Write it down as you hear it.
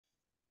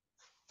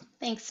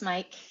Thanks,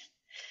 Mike.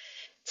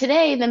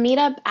 Today, the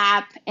Meetup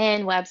app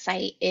and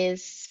website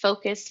is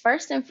focused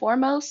first and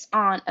foremost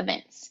on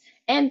events,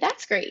 and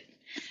that's great.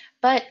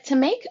 But to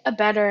make a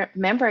better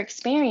member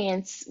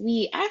experience,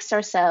 we asked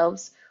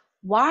ourselves,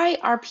 why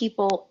are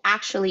people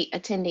actually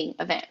attending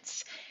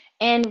events?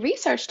 And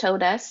research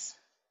told us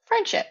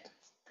friendship.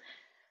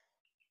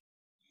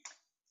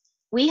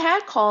 We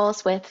had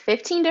calls with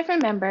 15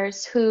 different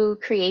members who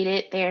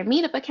created their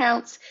Meetup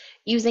accounts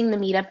using the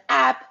Meetup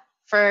app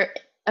for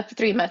a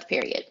 3 month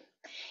period.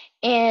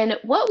 And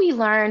what we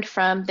learned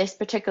from this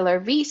particular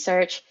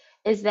research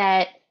is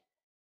that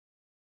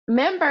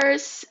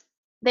members,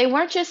 they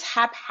weren't just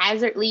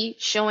haphazardly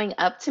showing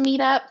up to meet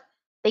up,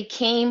 they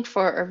came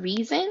for a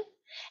reason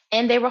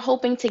and they were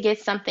hoping to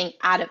get something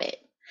out of it.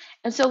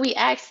 And so we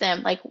asked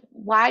them, like,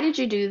 why did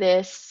you do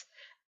this?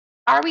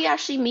 Are we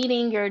actually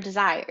meeting your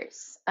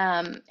desires?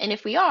 And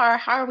if we are,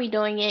 how are we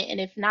doing it? And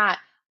if not,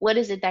 what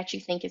is it that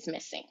you think is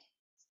missing?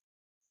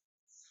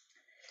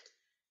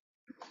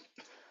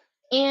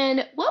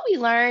 And what we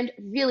learned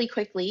really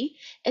quickly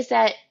is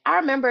that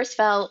our members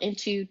fell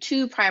into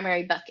two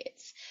primary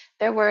buckets.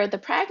 There were the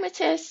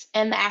pragmatists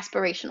and the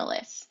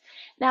aspirationalists.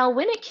 Now,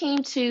 when it came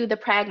to the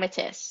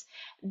pragmatists,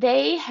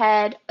 they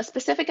had a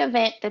specific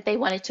event that they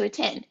wanted to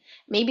attend.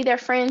 Maybe their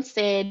friends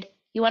said,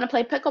 "You want to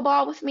play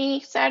pickleball with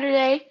me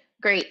Saturday?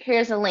 Great,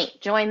 here's a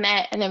link. Join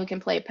that, and then we can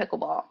play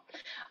pickleball."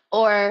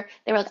 Or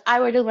they were like, "I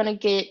really want to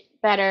get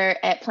better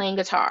at playing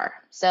guitar."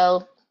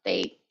 So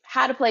they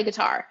had to play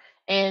guitar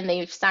and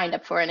they signed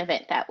up for an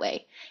event that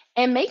way.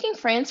 And making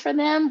friends for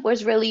them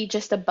was really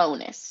just a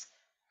bonus.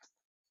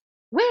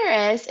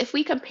 Whereas if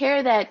we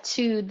compare that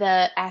to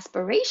the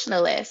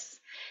aspirationalists,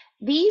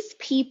 these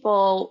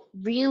people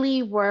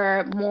really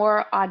were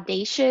more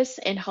audacious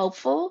and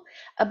hopeful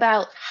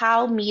about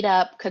how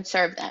Meetup could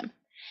serve them.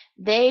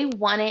 They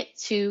wanted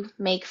to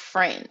make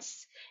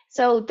friends.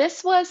 So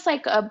this was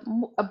like a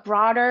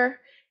broader,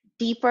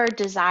 deeper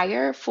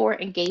desire for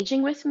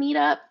engaging with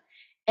Meetup.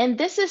 And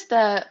this is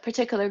the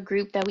particular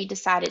group that we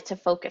decided to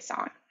focus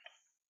on.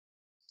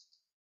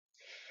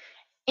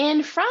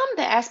 And from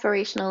the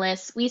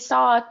aspirationalists, we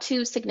saw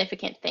two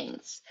significant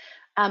things.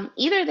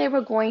 Either they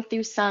were going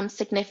through some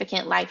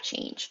significant life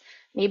change.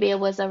 Maybe it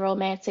was a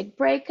romantic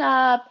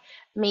breakup,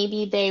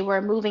 maybe they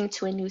were moving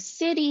to a new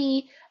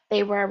city,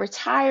 they were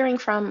retiring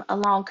from a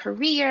long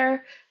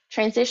career,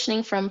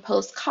 transitioning from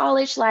post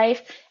college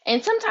life.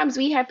 And sometimes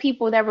we have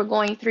people that were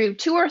going through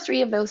two or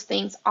three of those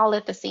things all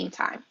at the same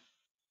time.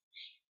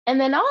 And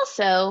then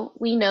also,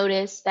 we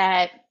noticed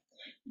that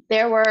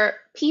there were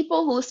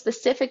people who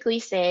specifically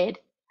said,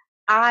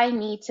 "I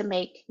need to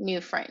make new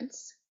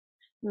friends."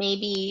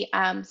 Maybe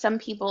some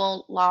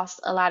people lost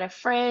a lot of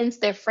friends,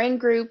 their friend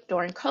group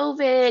during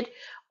COVID,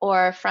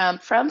 or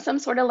from some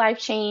sort of life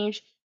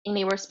change, and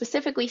they were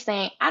specifically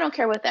saying, "I don't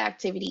care what the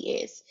activity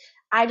is.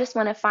 I just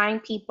want to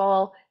find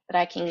people that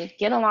I can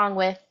get along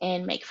with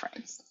and make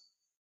friends."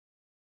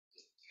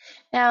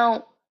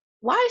 Now,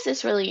 why is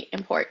this really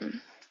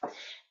important?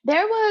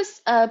 There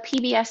was a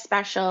PBS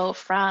special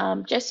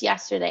from just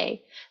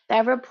yesterday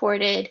that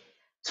reported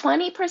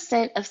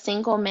 20% of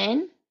single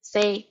men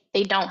say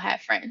they don't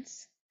have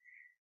friends.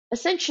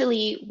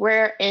 Essentially,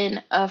 we're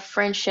in a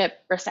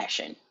friendship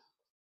recession.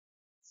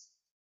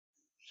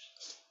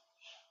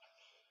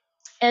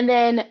 And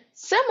then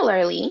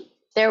similarly,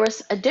 there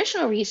was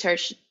additional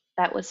research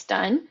that was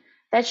done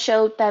that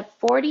showed that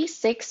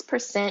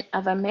 46%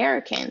 of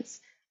Americans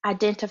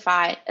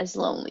identify as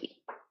lonely.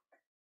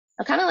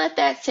 I'll kind of let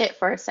that sit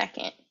for a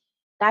second.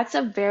 That's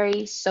a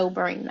very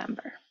sobering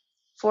number,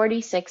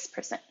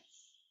 46%.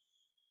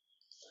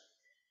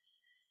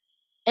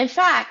 In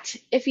fact,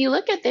 if you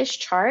look at this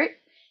chart,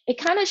 it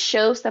kind of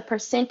shows the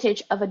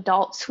percentage of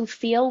adults who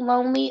feel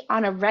lonely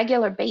on a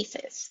regular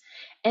basis.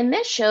 And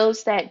this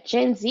shows that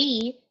Gen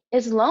Z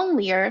is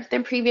lonelier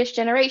than previous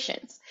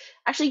generations,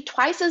 actually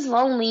twice as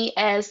lonely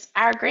as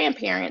our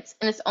grandparents,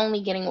 and it's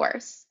only getting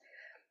worse.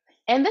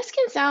 And this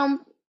can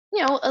sound,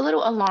 a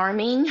little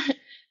alarming.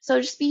 So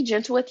just be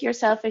gentle with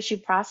yourself as you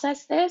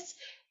process this,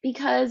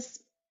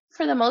 because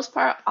for the most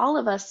part, all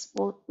of us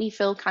we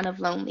feel kind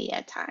of lonely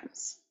at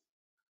times.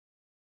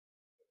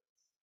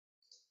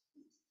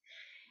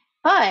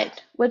 But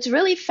what's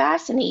really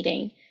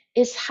fascinating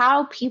is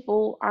how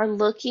people are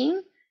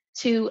looking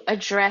to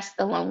address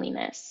the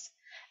loneliness.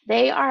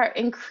 They are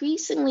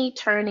increasingly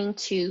turning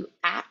to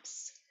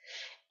apps.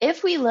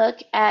 If we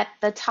look at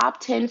the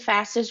top 10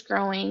 fastest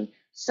growing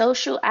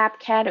social app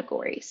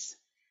categories,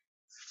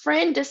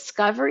 friend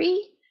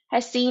discovery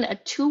has seen a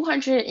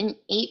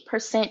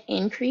 208%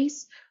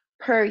 increase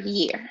per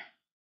year.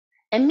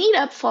 And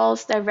Meetup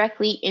falls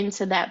directly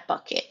into that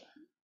bucket.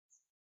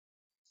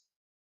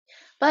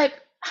 But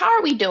how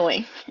are we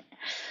doing?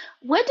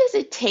 What does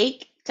it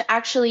take to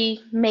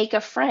actually make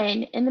a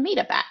friend in the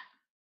Meetup app?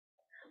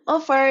 Well,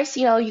 first,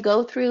 you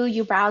go through,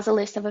 you browse a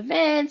list of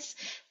events,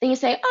 then you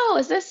say, "Oh,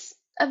 is this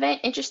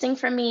event interesting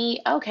for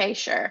me? Okay,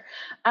 sure.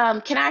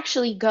 Can I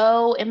actually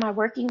go? Am I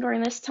working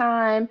during this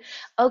time?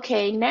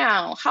 Okay,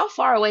 now, how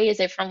far away is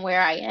it from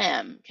where I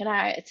am? Can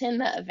I attend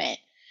the event?"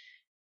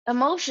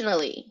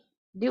 Emotionally,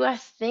 do I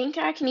think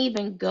I can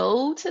even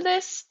go to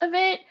this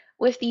event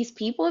with these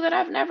people that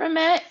I've never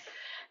met?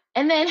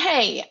 And then,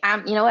 hey,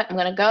 you know what? I'm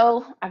gonna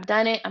go. I've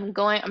done it. I'm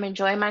going. I'm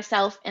enjoying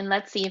myself, and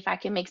let's see if I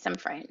can make some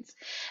friends.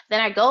 Then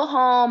I go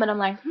home, and I'm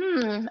like,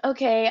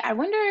 okay. I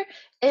wonder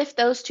if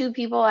those two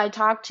people I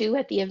talked to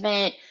at the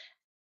event,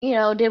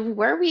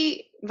 were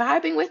we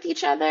vibing with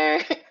each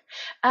other?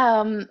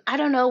 I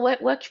don't know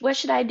what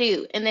should I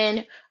do? And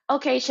then,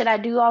 okay, should I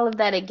do all of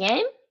that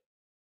again?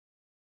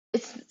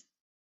 It's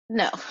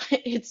no,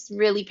 it's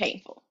really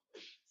painful.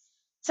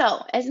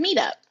 So, as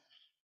Meetup,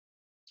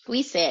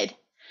 we said,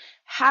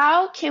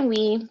 how can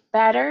we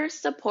better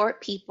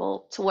support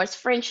people towards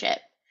friendship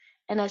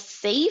in a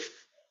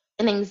safe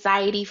and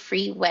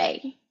anxiety-free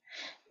way?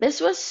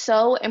 This was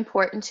so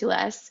important to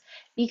us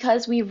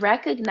because we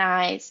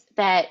recognize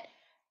that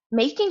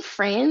making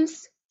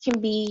friends can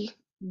be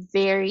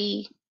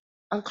very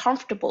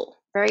uncomfortable,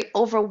 very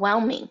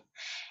overwhelming.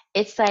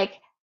 It's like,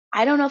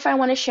 I don't know if I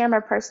want to share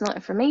my personal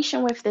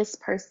information with this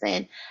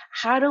person.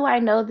 How do I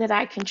know that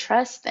I can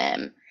trust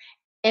them?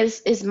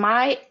 Is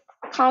my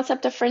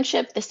concept of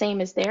friendship the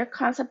same as their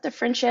concept of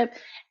friendship?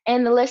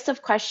 And the list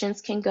of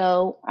questions can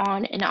go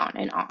on and on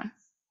and on.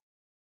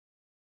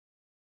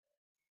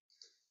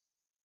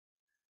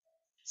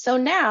 So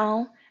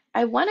now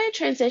I want to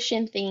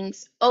transition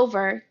things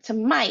over to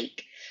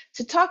Mike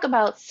to talk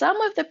about some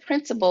of the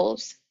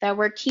principles that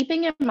we're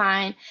keeping in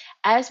mind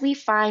as we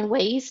find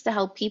ways to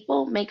help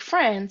people make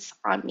friends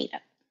on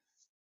Meetup.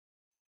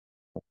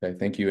 Okay,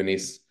 thank you,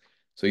 Anise.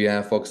 So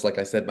yeah, folks, like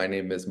I said, my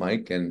name is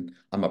Mike, and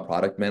I'm a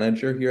product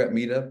manager here at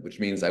Meetup, which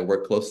means I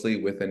work closely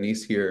with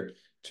Anise here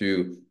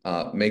to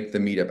make the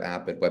Meetup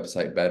app and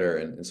website better.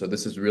 And so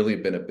this has really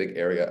been a big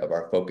area of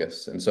our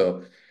focus. And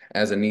so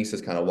as Anise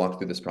has kind of walked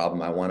through this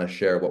problem, I want to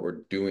share what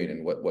we're doing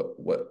and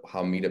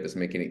how Meetup is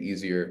making it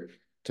easier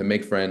to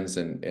make friends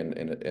in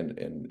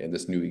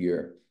this new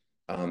year.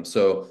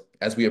 So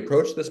as we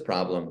approach this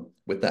problem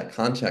with that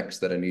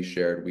context that Anish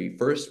shared,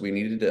 we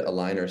needed to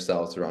align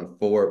ourselves around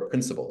four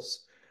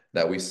principles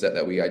that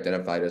we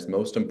identified as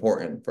most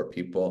important for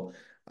people.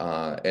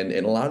 And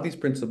a lot of these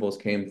principles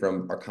came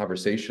from our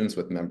conversations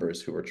with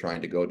members who were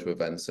trying to go to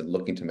events and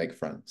looking to make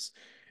friends.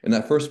 And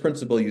that first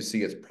principle you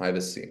see is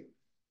privacy,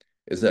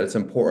 is that it's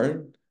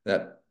important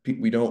that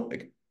we don't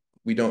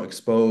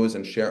expose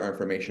and share our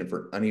information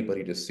for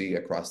anybody to see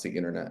across the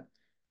internet.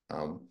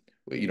 Um,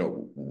 we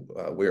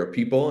are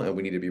people and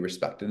we need to be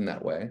respected in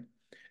that way.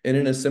 And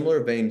in a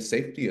similar vein,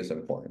 safety is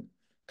important.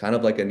 Kind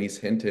of like Anise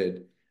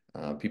hinted,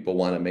 people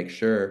want to make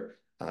sure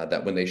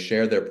that when they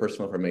share their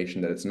personal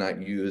information, that it's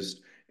not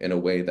used in a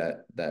way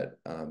that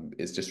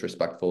is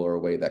disrespectful or a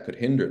way that could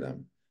hinder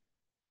them.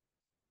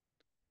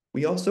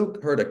 We also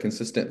heard a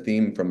consistent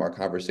theme from our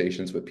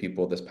conversations with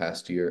people this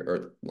past year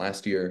or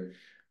last year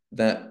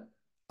that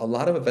a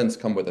lot of events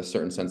come with a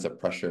certain sense of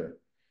pressure,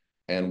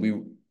 and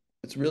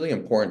it's really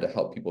important to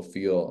help people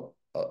feel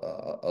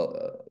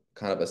a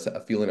kind of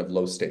a feeling of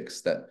low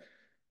stakes, that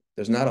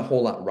there's not a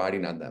whole lot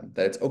riding on them,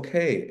 that it's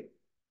okay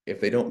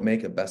if they don't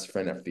make a best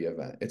friend after the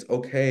event. It's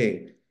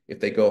okay if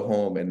they go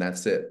home and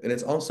that's it. And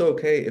it's also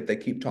okay if they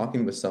keep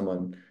talking with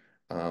someone.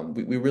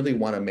 We really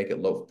want to make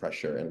it low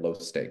pressure and low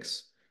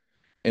stakes.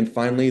 And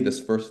finally, this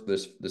fourth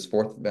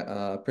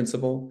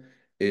principle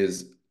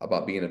is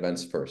about being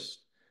events first.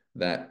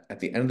 That at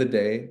the end of the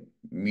day,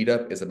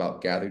 Meetup is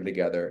about gathering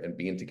together and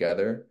being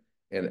together.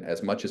 And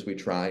as much as we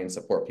try and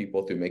support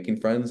people through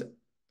making friends,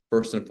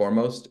 first and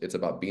foremost, it's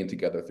about being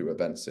together through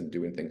events and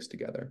doing things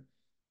together.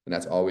 And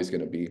that's always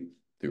going to be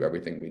through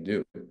everything we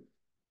do.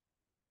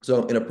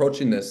 So in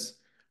approaching this,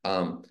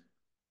 um,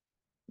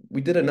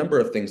 we did a number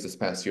of things this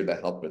past year that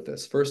helped with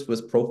this. First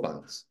was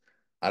profiles.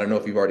 I don't know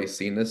if you've already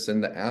seen this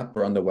in the app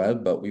or on the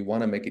web, but we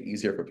want to make it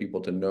easier for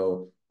people to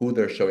know who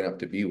they're showing up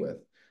to be with.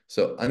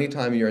 So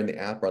anytime you're in the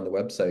app or on the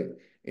website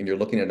and you're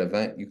looking at an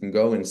event, you can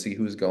go and see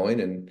who's going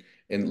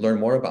and learn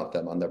more about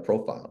them on their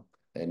profile.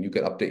 And you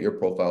can update your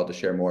profile to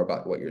share more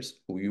about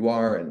who you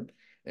are and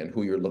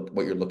what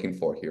you're looking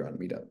for here on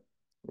Meetup.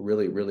 We're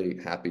really,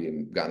 really happy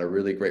and gotten a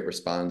really great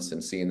response,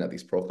 and seeing that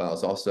these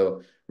profiles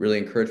also really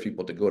encourage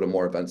people to go to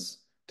more events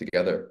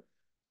together.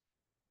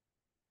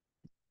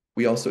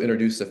 We also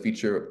introduced a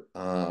feature,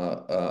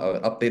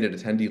 an updated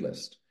attendee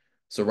list.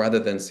 So rather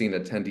than seeing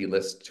an attendee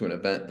list to an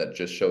event that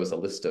just shows a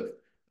list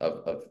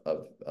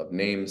of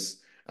names,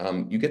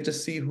 you get to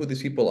see who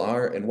these people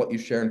are and what you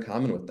share in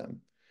common with them.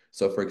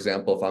 So for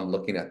example, if I'm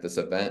looking at this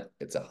event,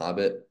 it's a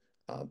Hobbit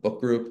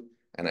book group,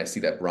 and I see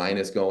that Brian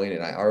is going,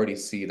 and I already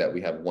see that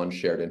we have one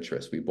shared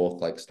interest. We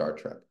both like Star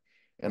Trek.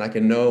 And I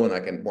can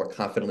more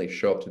confidently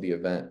show up to the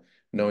event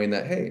knowing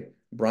that, hey,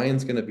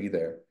 Brian's going to be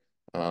there.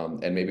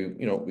 And maybe,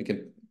 we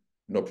can,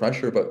 no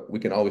pressure, but we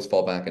can always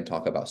fall back and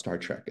talk about Star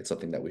Trek. It's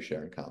something that we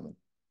share in common.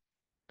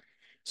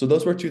 So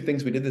those were two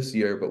things we did this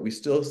year, but we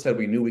still said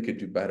we knew we could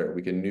do better.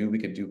 Knew we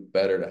could do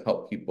better to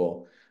help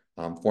people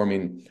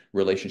forming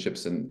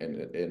relationships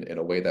in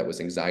a way that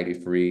was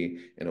anxiety-free,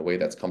 in a way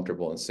that's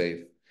comfortable and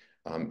safe,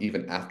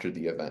 even after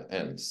the event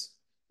ends.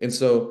 And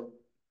so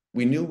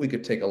we knew we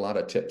could take a lot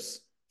of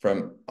tips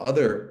from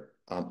other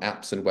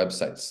apps and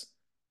websites.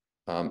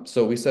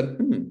 So we said,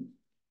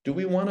 do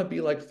we want to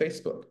be like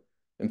Facebook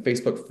and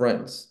Facebook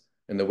friends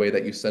in the way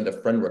that you send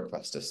a friend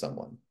request to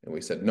someone? And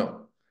we said,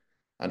 no.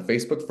 On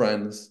Facebook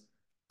friends,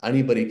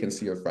 anybody can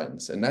see your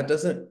friends. And that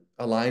doesn't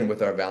align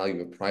with our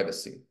value of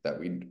privacy that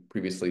we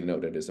previously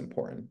noted is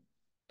important.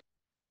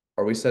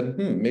 Or we said,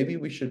 maybe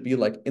we should be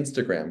like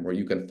Instagram where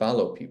you can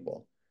follow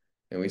people.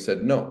 And we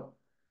said, no,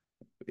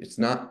 it's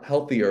not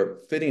healthy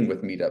or fitting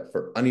with Meetup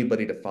for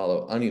anybody to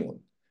follow anyone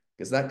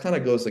because that kind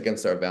of goes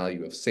against our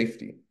value of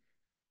safety.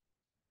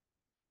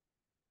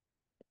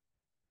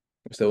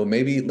 So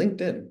maybe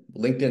LinkedIn.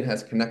 LinkedIn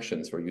has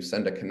connections where you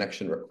send a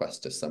connection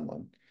request to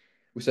someone.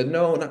 We said,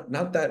 no,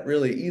 not that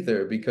really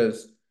either,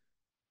 because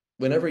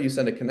whenever you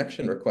send a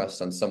connection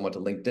request on someone to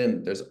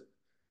LinkedIn, there's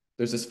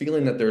this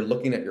feeling that they're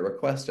looking at your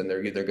request and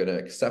they're either going to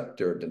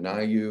accept or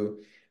deny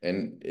you.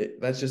 And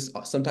that's just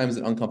sometimes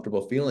an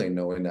uncomfortable feeling,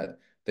 knowing that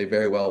they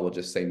very well will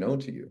just say no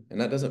to you.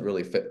 And that doesn't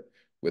really fit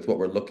with what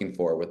we're looking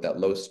for with that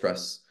low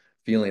stress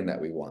feeling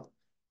that we want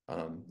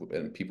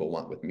and people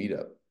want with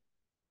Meetup.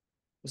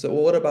 So,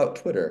 well, what about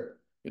Twitter?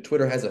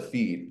 Twitter has a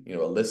feed, a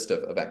list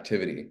of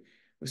activity.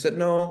 We said,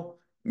 no,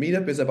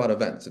 Meetup is about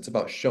events. It's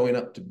about showing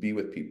up to be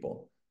with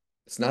people.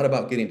 It's not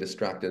about getting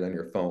distracted on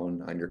your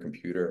phone, on your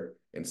computer,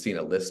 and seeing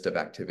a list of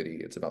activity.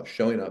 It's about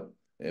showing up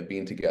and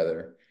being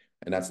together.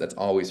 And that's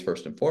always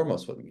first and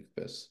foremost what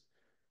Meetup is.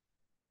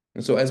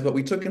 And so but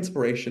we took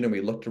inspiration and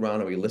we looked around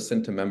and we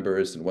listened to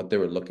members and what they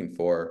were looking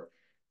for.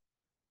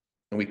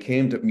 And we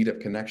came to Meetup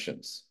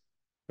Connections.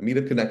 And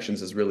Meetup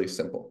Connections is really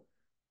simple.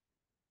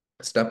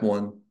 Step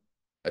one,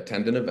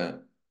 attend an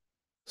event.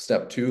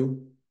 Step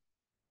two,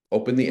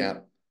 open the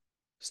app.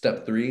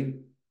 Step three,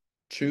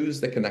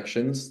 choose the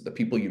connections, the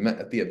people you met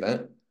at the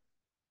event,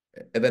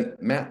 and then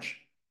match.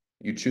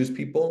 You choose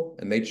people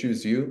and they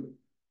choose you,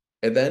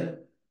 and then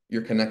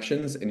your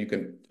connections, and you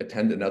can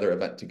attend another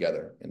event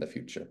together in the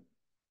future.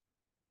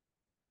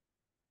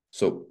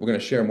 So we're going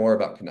to share more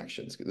about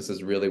connections because this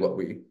is really what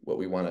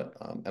we want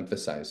to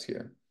emphasize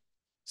here.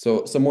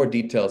 So some more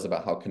details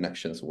about how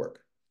connections work.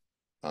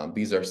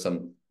 These are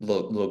some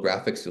little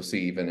graphics you'll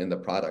see even in the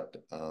product.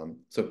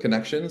 So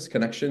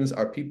connections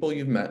are people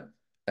you've met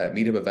at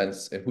Meetup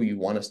events and who you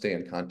want to stay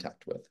in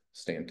contact with,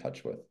 stay in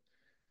touch with.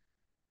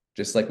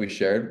 Just like we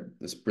shared,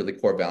 this really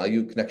core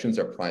value, connections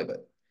are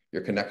private.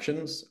 Your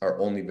connections are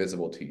only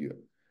visible to you.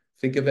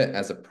 Think of it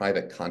as a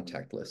private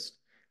contact list.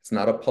 It's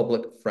not a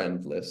public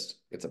friend list.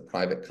 It's a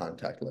private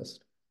contact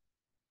list.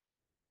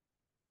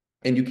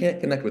 And you can't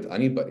connect with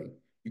anybody.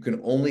 You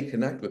can only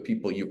connect with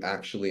people you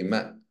actually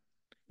met.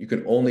 You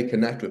can only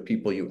connect with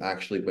people you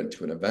actually went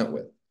to an event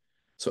with.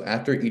 So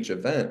after each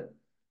event,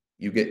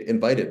 you get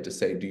invited to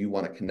say, do you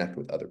want to connect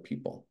with other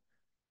people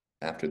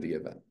after the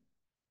event?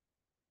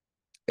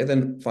 And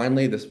then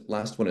finally, this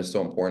last one is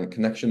so important.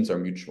 Connections are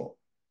mutual.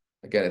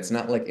 Again, it's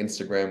not like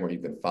Instagram where you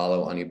can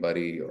follow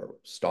anybody or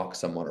stalk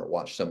someone or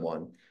watch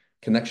someone.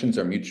 Connections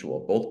are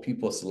mutual. Both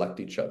people select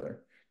each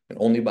other. And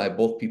only by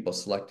both people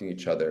selecting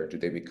each other do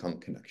they become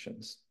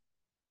connections.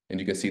 And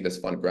you can see this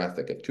fun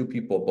graphic of two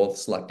people both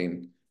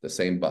selecting the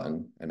same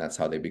button, and that's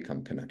how they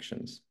become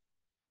connections.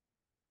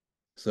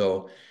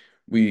 So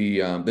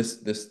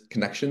this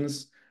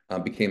connections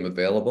became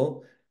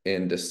available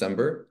in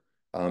December,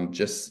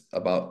 just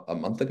about a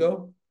month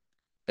ago,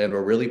 and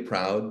we're really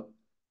proud.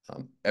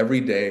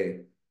 Every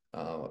day,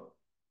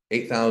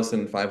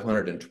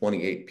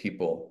 8,528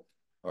 people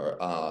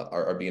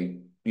are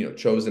being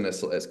chosen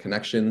as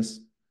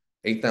connections.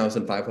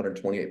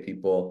 8,528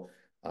 people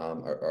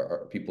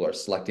people are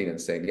selecting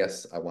and saying,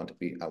 yes, I want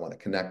to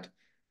connect.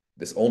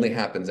 This only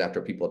happens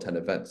after people attend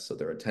events. So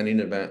they're attending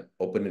an event,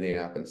 opening the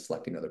app, and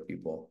selecting other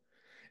people.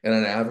 And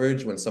on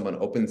average, when someone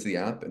opens the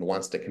app and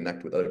wants to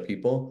connect with other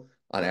people,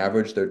 on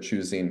average, they're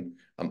choosing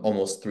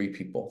almost 3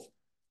 people,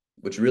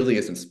 which really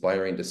is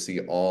inspiring to see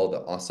all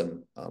the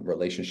awesome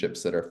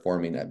relationships that are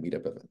forming at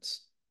Meetup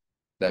events.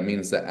 That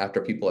means that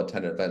after people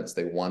attend events,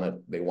 they want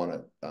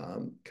to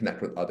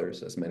connect with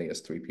others, as many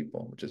as 3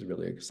 people, which is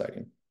really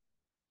exciting.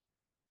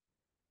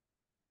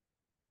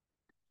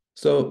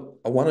 So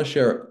I want to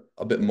share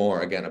a bit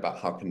more again about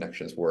how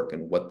connections work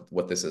and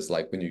what this is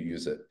like when you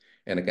use it.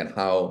 And again,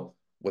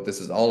 what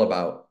this is all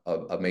about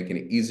of making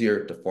it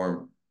easier to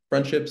form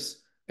friendships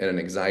in an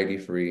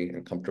anxiety-free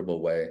and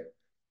comfortable way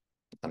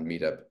on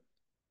Meetup.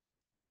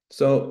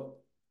 So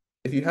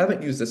if you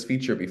haven't used this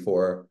feature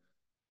before,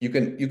 you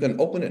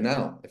can open it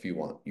now if you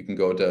want. You can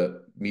go to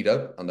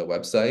Meetup on the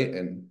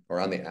website or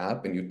on the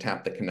app, and you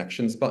tap the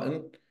connections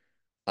button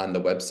on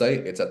the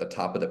website. It's at the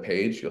top of the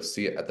page. You'll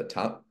see it at the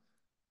top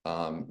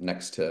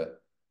next to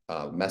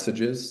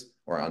messages,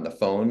 or on the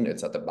phone,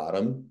 it's at the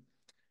bottom.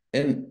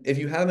 And if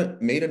you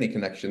haven't made any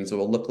connections, it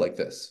will look like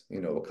this.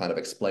 We'll kind of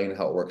explain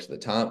how it works at the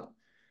top,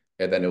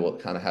 and then it will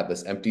kind of have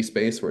this empty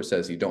space where it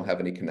says you don't have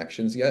any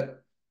connections yet.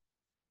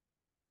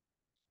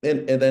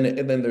 And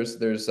then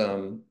there's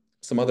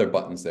some other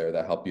buttons there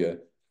that help you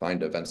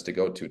find events to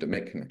go to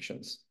make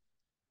connections.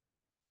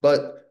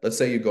 But let's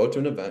say you go to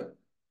an event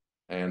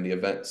and the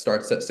event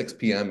starts at 6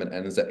 p.m. and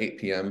ends at 8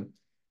 p.m.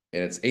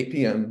 and it's 8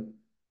 p.m.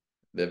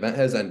 The event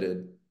has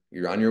ended.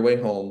 You're on your way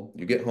home.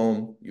 You get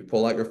home, you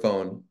pull out your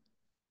phone.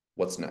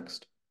 What's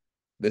next?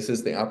 This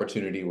is the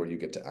opportunity where you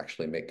get to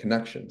actually make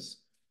connections.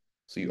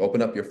 So you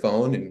open up your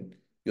phone and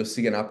you'll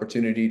see an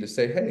opportunity to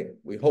say, hey,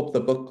 we hope the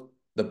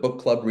book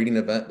club reading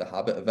event, the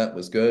Hobbit event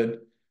was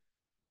good.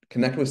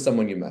 Connect with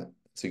someone you met.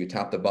 So you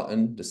tap the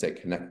button to say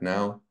connect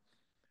now,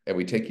 and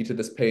we take you to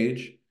this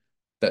page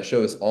that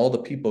shows all the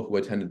people who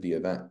attended the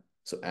event.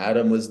 So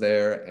Adam was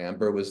there,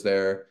 Amber was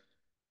there,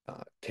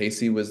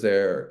 Casey was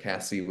there,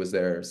 Cassie was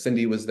there,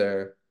 Cindy was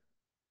there.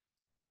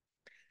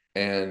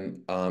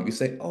 And you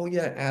say, oh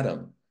yeah,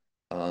 Adam,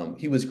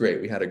 he was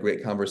great. We had a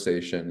great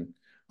conversation.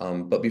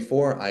 But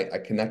before I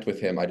connect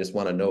with him, I just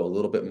want to know a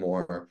little bit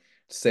more.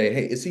 Say,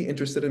 hey, is he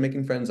interested in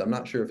making friends? I'm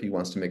not sure if he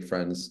wants to make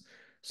friends.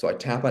 So I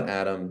tap on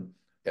Adam,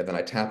 and then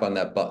I tap on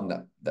that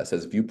button that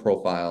says view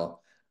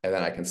profile, and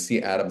then I can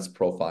see Adam's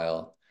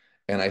profile.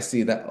 And I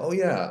see that, oh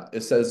yeah,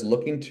 it says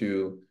looking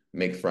to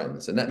make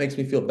friends. And that makes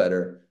me feel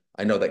better.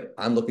 I know that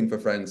I'm looking for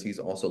friends. He's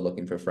also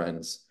looking for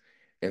friends.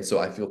 And so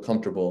I feel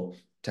comfortable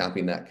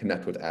tapping that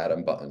connect with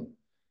Adam button.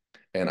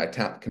 And I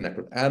tap connect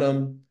with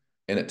Adam,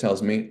 and it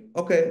tells me,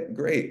 okay,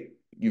 great.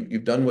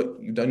 You've done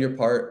your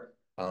part.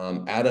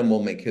 Adam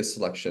will make his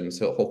selections.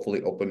 He'll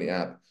hopefully open the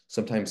app.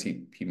 Sometimes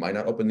he might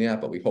not open the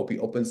app, but we hope he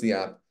opens the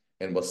app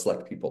and will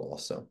select people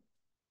also.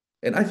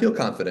 And I feel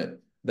confident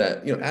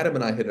that, Adam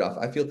and I hit it off.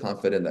 I feel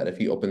confident that if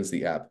he opens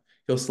the app,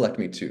 he'll select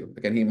me too.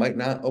 Again, he might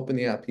not open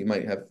the app. He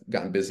might have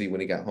gotten busy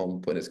when he got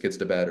home, putting his kids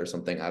to bed or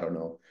something. I don't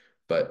know.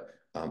 But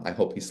I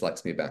hope he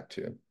selects me back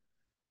too.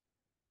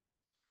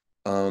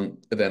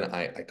 Then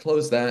I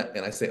close that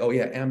and I say, oh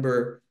yeah,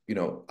 Amber,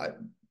 I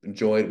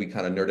enjoyed, we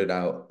kind of nerded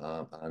out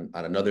on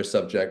another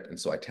subject. And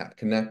so I tap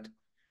connect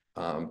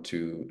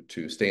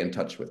to stay in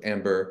touch with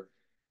Amber.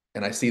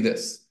 And I see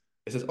this.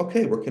 It says,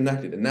 okay, we're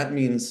connected. And that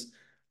means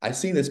I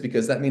see this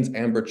because that means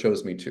Amber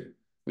chose me too.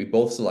 We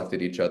both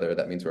selected each other.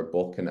 That means we're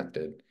both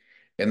connected.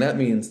 And that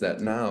means that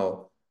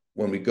now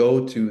when we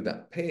go to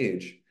that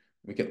page,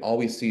 we can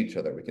always see each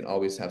other. We can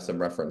always have some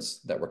reference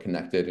that we're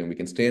connected, and we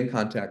can stay in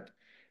contact,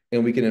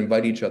 and we can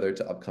invite each other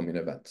to upcoming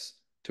events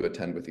to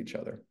attend with each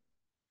other.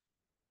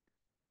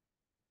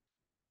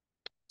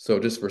 So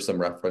just for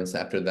some reference,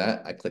 after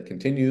that, I click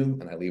continue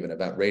and I leave an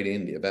event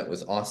rating. The event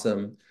was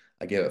awesome.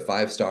 I gave it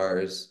 5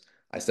 stars.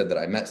 I said that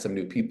I met some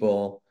new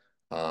people.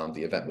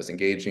 The event was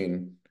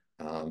engaging,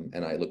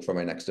 and I look for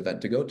my next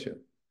event to go to.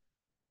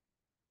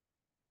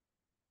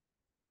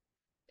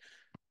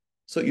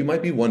 So you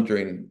might be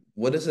wondering,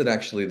 what does it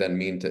actually then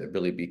mean to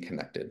really be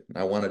connected? And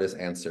I want to just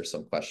answer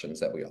some questions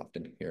that we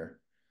often hear.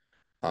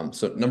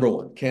 So number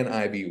one, can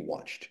I be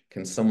watched?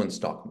 Can someone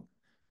stalk me?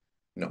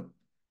 No.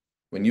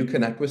 When you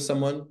connect with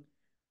someone,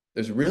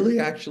 there's really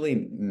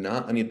actually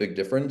not any big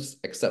difference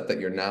except that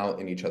you're now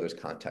in each other's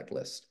contact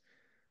list.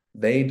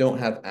 They don't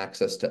have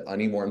access to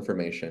any more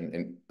information.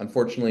 And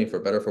unfortunately, for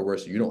better or for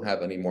worse, you don't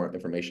have any more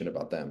information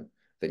about them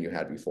than you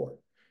had before.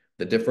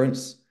 The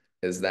difference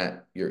is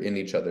that you're in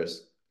each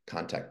other's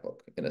contact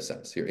book, in a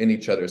sense. You're in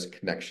each other's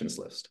connections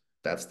list.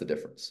 That's the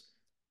difference.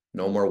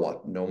 No more watch.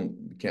 No,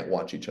 you can't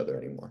watch each other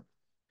anymore.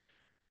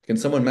 Can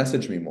someone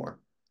message me more?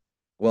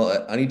 Well,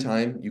 at any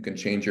time, you can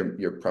change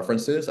your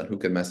preferences on who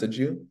can message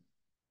you.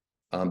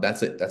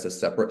 That's it. That's a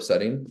separate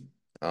setting.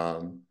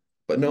 Um,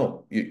 but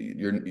no,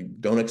 you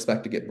don't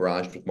expect to get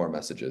barraged with more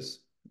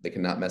messages. They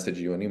cannot message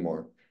you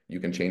anymore. You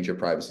can change your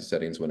privacy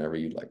settings whenever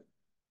you'd like.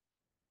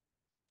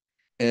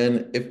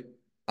 And if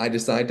I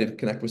decide to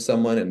connect with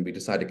someone and we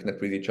decide to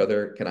connect with each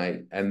other, can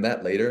I end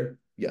that later?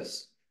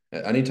 Yes.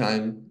 At any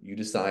time you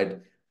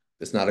decide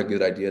it's not a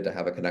good idea to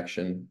have a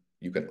connection,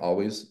 you can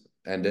always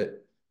end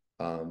it.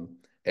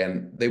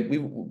 And they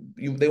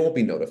won't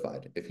be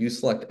notified. If you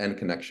select end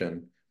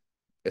connection,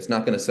 it's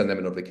not going to send them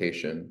a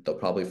notification. They'll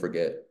probably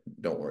forget.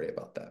 Don't worry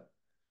about that.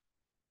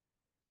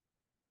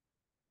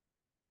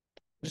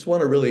 I just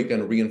want to really,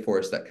 again,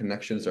 reinforce that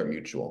connections are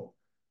mutual.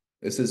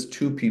 This is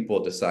two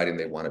people deciding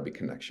they want to be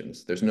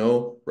connections. There's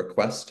no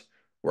request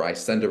where I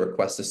send a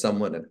request to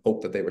someone and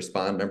hope that they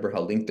respond. Remember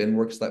how LinkedIn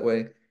works that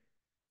way?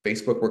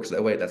 Facebook works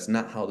that way. That's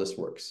not how this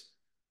works.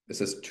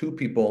 This is two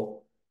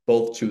people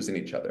both choosing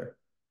each other.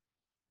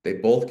 They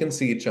both can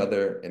see each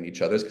other in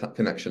each other's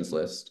connections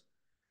list.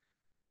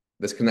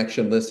 This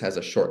connection list has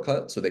a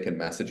shortcut so they can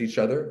message each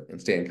other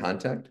and stay in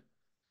contact.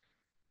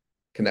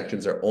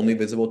 Connections are only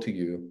visible to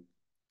you,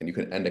 and you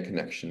can end a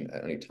connection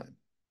at any time.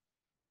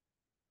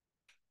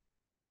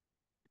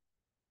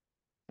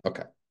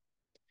 Okay,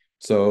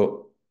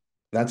 so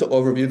that's an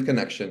overview of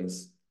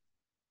connections.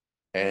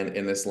 And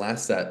in this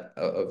last set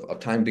of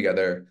time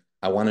together,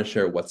 I want to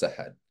share what's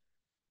ahead.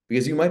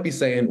 Because you might be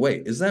saying,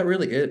 wait, is that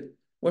really it?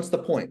 What's the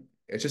point?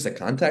 It's just a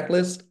contact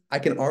list. I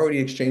can already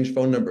exchange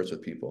phone numbers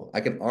with people.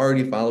 I can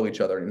already follow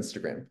each other on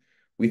Instagram.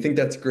 We think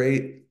that's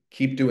great.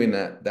 Keep doing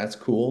that. That's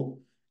cool.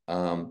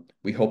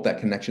 We hope that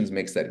Connections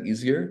makes that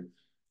easier.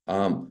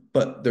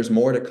 But there's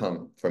more to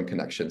come from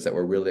Connections that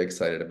we're really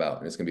excited about,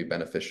 and it's going to be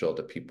beneficial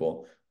to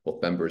people,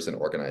 both members and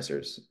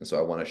organizers. And so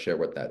I want to share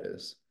what that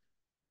is.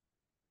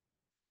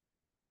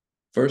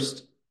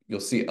 First, you'll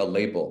see a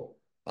label.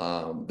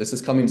 This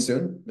is coming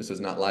soon. This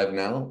is not live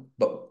now,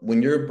 but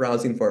when you're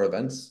browsing for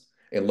events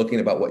and looking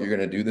about what you're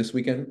going to do this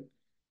weekend,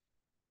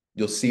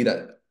 you'll see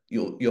that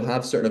you'll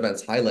have certain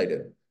events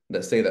highlighted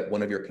that say that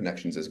one of your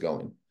connections is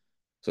going.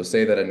 So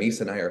say that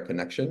Anise and I are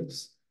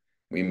connections.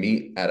 We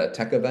meet at a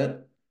tech event,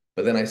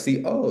 but then I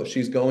see, oh,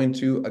 she's going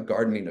to a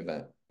gardening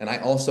event. And I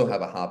also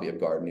have a hobby of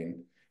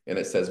gardening. And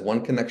it says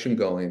one connection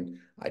going.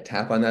 I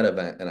tap on that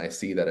event and I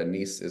see that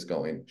Anise is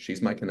going.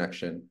 She's my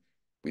connection.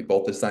 We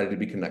both decided to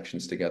be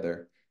connections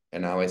together.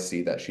 And now I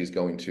see that she's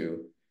going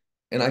to,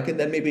 and I can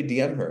then maybe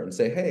DM her and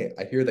say, hey,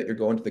 I hear that you're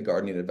going to the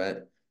gardening event.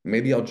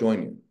 Maybe I'll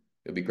join you.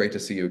 It'd be great to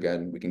see you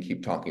again. We can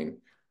keep talking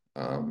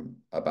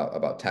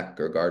about tech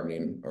or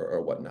gardening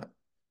or whatnot.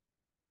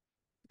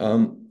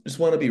 Just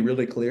want to be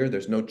really clear.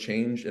 There's no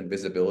change in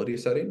visibility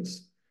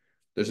settings.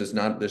 There's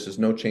just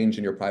no change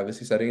in your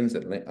privacy settings.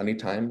 At any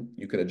time,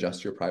 you could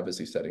adjust your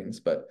privacy settings,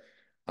 but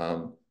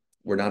um,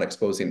 we're not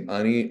exposing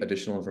any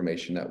additional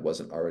information that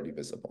wasn't already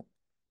visible.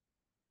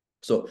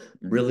 So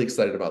I'm really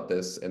excited about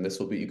this, and this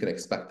will be, you can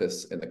expect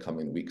this in the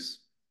coming weeks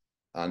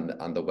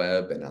on the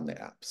web and on the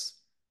apps.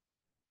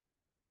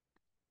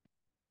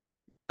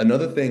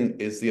 Another thing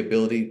is the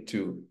ability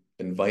to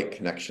invite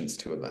connections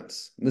to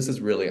events. And this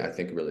is really, I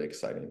think, really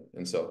exciting.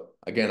 And so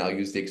again, I'll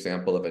use the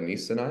example of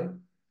Anise and I.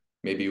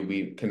 Maybe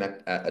we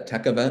connect at a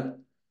tech event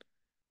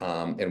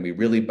and we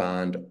really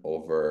bond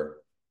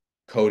over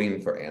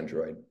coding for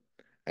Android.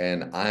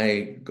 And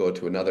I go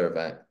to another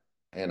event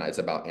and it's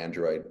about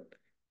Android.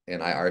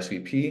 And I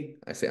RSVP,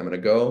 I say, I'm going to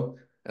go.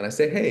 And I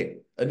say, hey,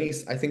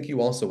 Anise, I think you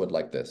also would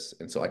like this.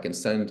 And so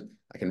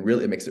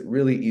it makes it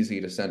really easy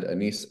to send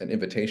Anise an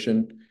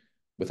invitation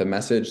with a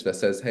message that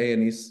says, hey,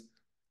 Anise,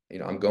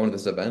 I'm going to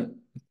this event.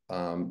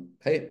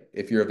 Hey,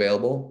 if you're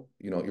available,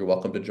 you're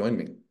welcome to join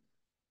me.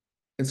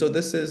 And so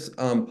this is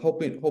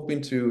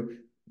hoping to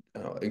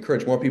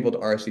encourage more people to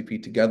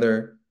RSVP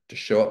together, to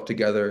show up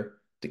together,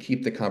 to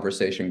keep the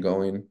conversation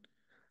going.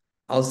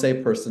 I'll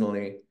say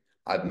personally,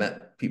 I've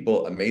met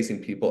people, amazing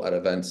people at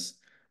events,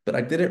 but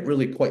I didn't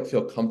really quite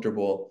feel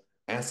comfortable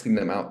asking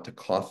them out to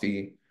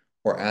coffee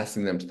or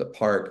asking them to the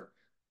park.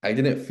 I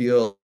didn't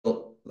feel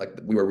like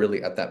we were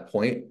really at that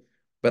point,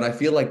 but I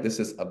feel like this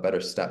is a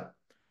better step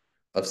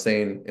of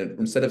saying,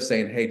 instead of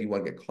saying, hey, do you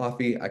want to get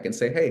coffee? I can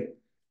say, hey,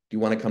 do you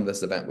want to come to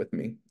this event with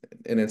me?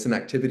 And it's an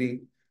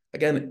activity.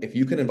 Again, if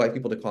you can invite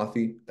people to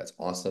coffee, that's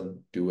awesome.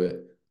 Do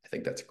it. I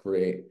think that's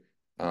great.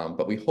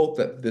 But we hope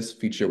that this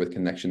feature with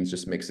connections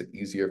just makes it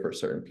easier for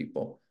certain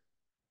people.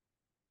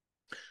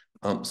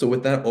 So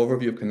with that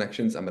overview of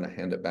connections, I'm going to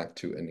hand it back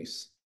to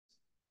Anise.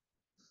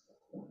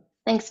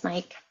 Thanks,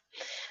 Mike.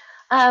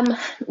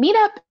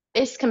 Meetup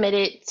is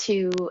committed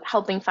to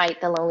helping fight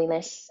the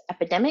loneliness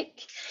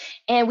epidemic,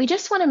 and we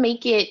just want to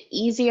make it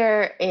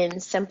easier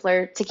and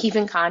simpler to keep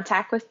in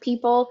contact with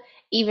people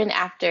even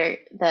after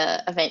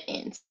the event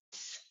ends.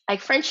 Like,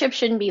 friendship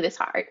shouldn't be this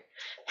hard.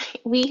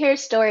 We hear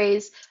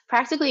stories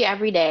practically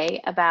every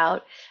day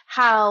about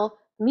how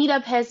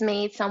Meetup has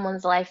made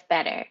someone's life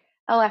better.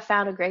 Oh, I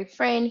found a great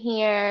friend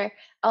here.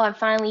 Oh, I'm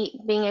finally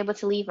being able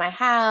to leave my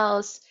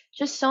house.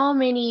 Just so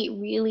many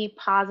really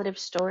positive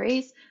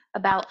stories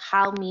about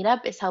how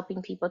Meetup is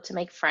helping people to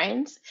make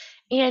friends.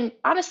 And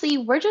honestly,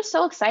 we're just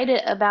so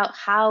excited about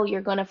how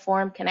you're going to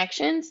form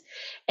connections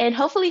and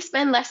hopefully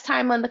spend less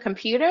time on the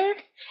computer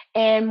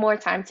and more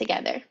time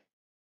together.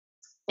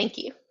 Thank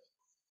you.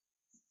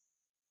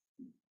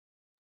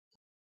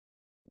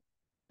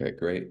 Okay,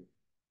 great.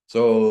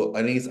 So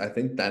Anise, I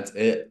think that's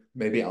it.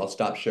 Maybe I'll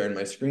stop sharing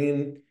my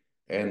screen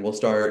and we'll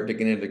start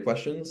digging into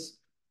questions.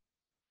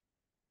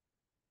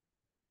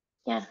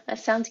 Yeah, that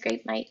sounds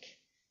great, Mike.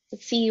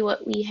 Let's see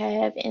what we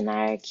have in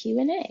our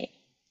Q&A.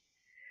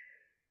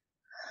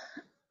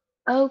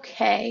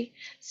 Okay,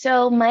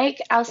 so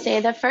Mike, I'll say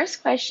the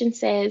first question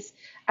says,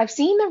 I've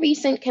seen the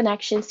recent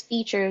connections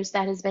features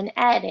that has been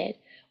added.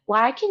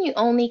 Why can you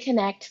only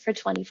connect for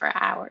 24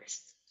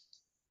 hours?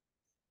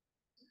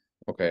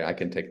 Okay, I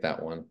can take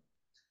that one.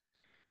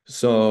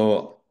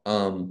 So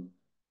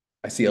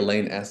I see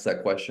Elaine asked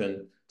that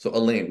question. So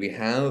Elaine, we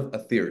have a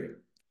theory,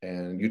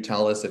 and you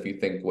tell us if you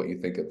think what you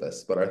think of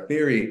this. But our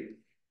theory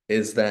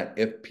is that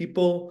if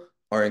people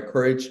are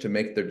encouraged to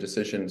make their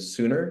decisions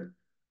sooner,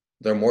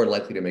 they're more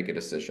likely to make a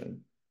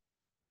decision.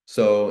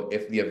 So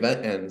if the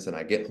event ends and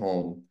I get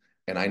home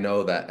and I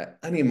know that at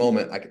any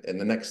moment in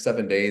the next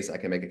 7 days I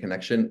can make a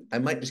connection, I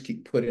might just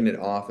keep putting it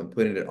off and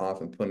putting it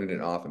off and putting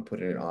it off and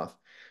putting it off.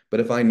 But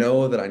if I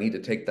know that I need to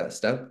take that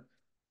step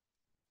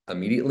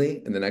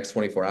immediately in the next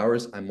 24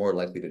 hours, I'm more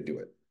likely to do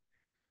it.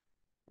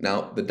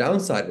 Now, the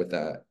downside with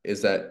that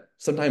is that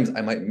sometimes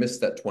I might miss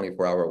that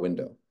 24-hour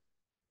window.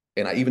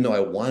 And even though I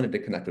wanted to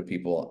connect with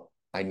people,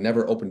 I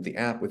never opened the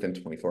app within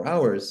 24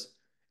 hours.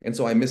 And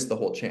so I missed the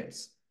whole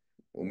chance.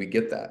 When we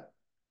get that,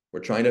 we're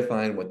trying to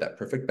find what that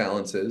perfect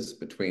balance is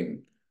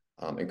between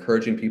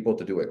encouraging people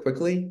to do it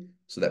quickly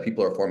so that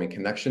people are forming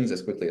connections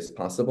as quickly as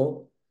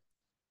possible,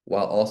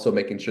 while also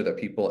making sure that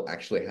people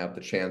actually have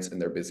the chance in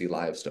their busy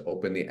lives to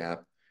open the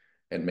app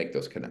and make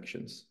those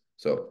connections.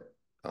 So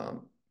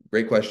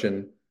great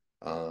question.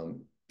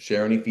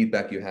 Share any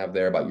feedback you have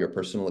there about your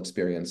personal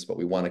experience, but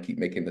we want to keep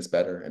making this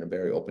better and I'm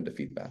very open to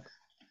feedback.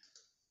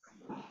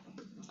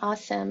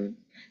 Awesome.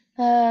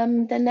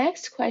 The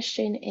next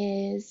question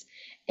is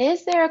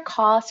there a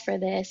cost for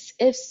this?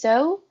 If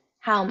so,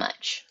 how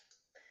much?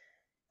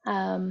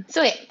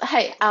 So yeah,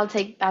 hey, I'll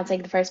take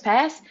the first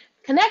pass.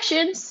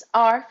 Connections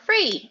are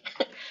free.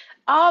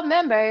 All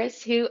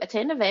members who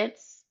attend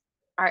events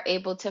are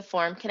able to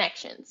form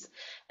connections.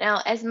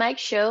 Now, as Mike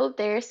showed,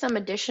 there's some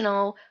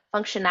additional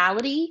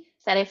functionality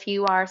that if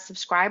you are a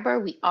subscriber,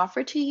 we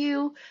offer to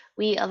you.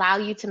 We allow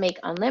you to make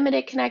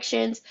unlimited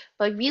connections,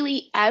 but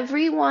really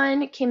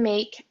everyone can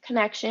make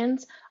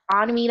connections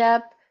on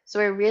Meetup. So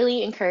we're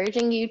really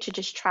encouraging you to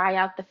just try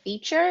out the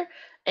feature.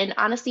 And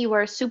honestly,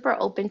 we're super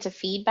open to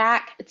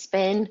feedback. It's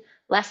been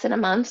less than a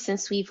month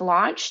since we've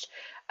launched.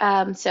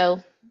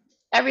 So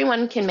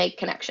everyone can make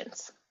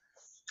connections.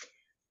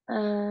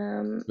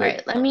 All Great.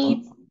 right, let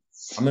me,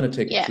 I'm going to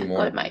take yeah, two go more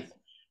ahead, of Mike. these.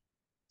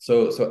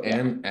 So Yeah.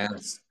 Anne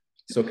asks,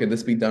 so can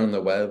this be done on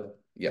the web?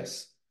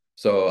 Yes.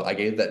 So I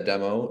gave that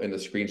demo in the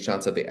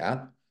screenshots of the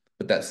app,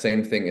 but that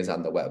same thing is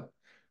on the web.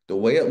 The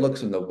way it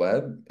looks on the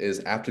web is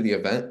after the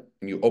event,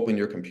 when you open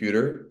your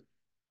computer,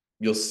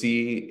 you'll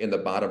see in the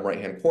bottom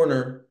right-hand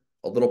corner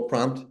a little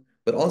prompt,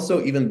 but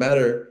also even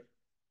better,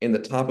 in the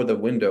top of the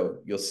window,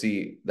 you'll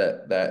see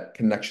that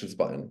connections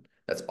button.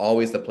 That's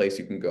always the place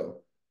you can go.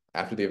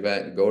 After the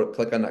event, go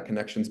click on that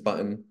connections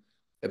button,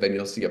 and then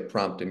you'll see a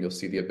prompt and you'll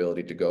see the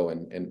ability to go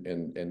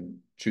and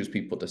choose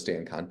people to stay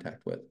in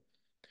contact with.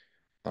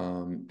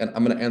 And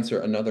I'm going to answer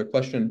another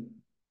question,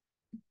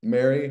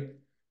 Mary.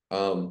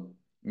 Um,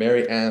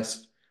 Mary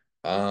asked,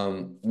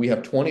 we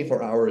have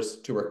 24 hours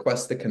to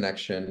request the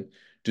connection.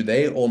 Do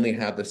they only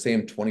have the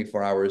same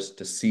 24 hours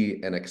to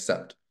see and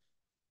accept?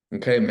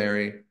 Okay,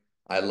 Mary,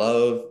 I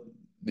love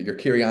your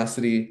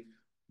curiosity,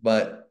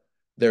 but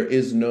there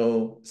is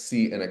no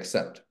see and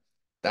accept.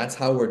 That's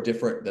how we're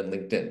different than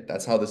LinkedIn.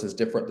 That's how this is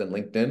different than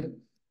LinkedIn.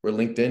 Where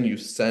LinkedIn, you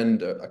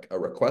send a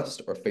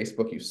request, or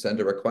Facebook, you send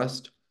a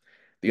request.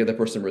 The other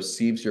person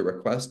receives your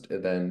request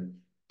and then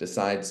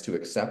decides to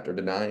accept or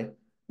deny.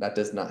 That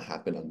does not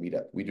happen on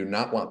Meetup. We do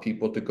not want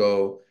people to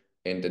go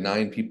and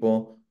denying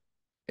people.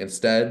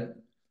 Instead,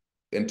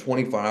 in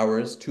 24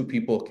 hours, two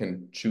people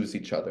can choose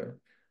each other.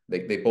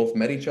 They both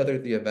met each other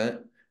at the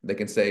event. They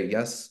can say,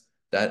 yes,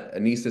 that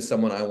Anise is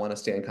someone I want to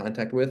stay in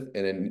contact with.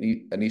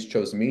 And Anise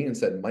chose me and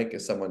said, Mike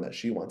is someone that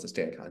she wants to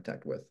stay in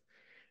contact with.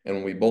 And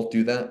when we both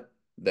do that,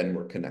 then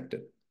we're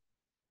connected.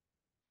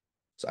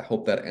 So I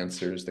hope that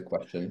answers the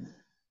question.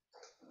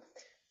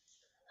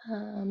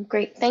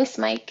 Great. Thanks,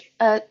 Mike.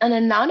 An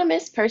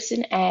anonymous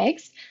person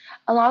asks,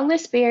 along the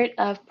spirit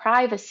of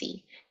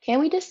privacy, can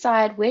we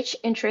decide which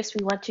interests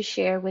we want to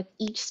share with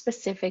each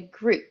specific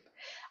group?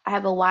 I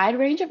have a wide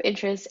range of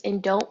interests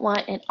and don't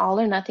want an all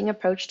or nothing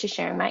approach to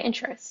sharing my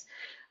interests.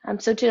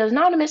 So to the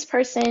anonymous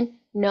person,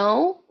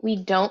 no, we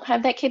don't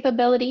have that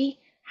capability.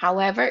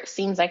 However, it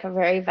seems like a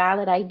very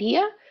valid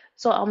idea.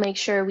 So I'll make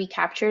sure we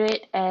capture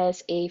it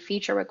as a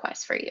future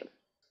request for you.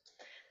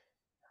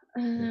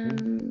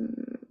 Mhm.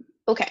 Um,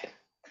 okay.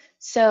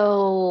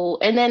 So,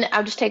 and then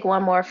I'll just take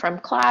one more from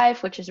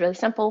Clive, which is really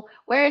simple.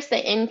 Where is the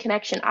in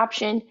connection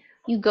option?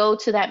 You go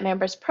to that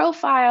member's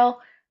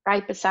profile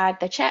right beside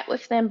the chat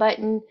with them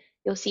button.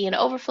 You'll see an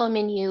overflow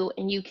menu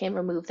and you can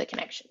remove the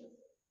connection.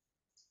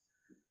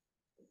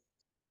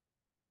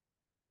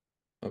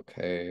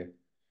 Okay.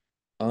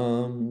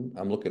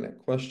 I'm looking at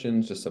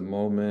questions, just a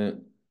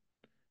moment.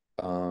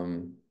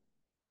 Um,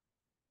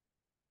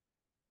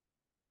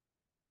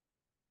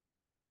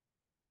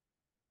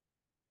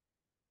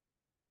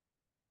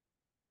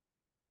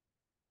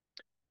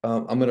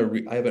 I'm gonna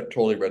re I haven't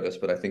totally read this,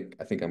 but I think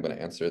I'm gonna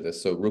answer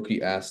this. So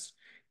Rookie asks,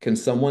 can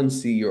someone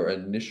see your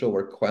initial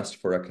request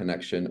for a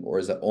connection, or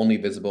is it only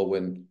visible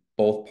when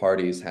both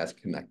parties has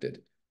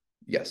connected?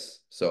 Yes.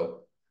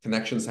 So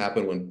connections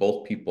happen when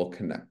both people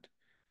connect,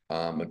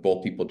 when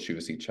both people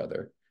choose each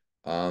other.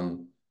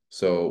 Um,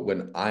 so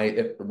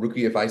if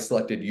Rookie, if I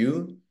selected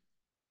you,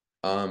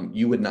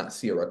 you would not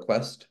see a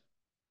request.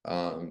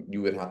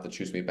 You would have to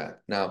choose me back.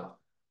 Now,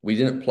 we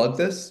didn't plug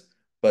this,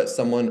 but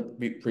someone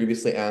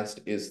previously asked,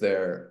 is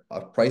there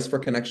a price for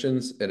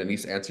connections? And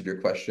Anise answered your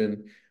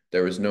question.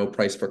 There is no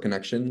price for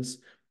connections,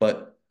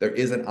 but there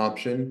is an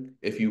option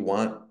if you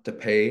want to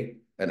pay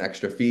an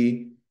extra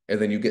fee, and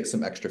then you get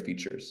some extra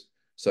features.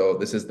 So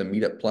this is the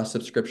Meetup Plus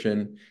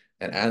subscription.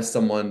 And as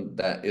someone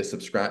that is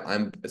subscribed,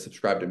 I'm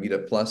subscribed to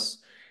Meetup Plus.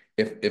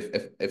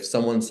 If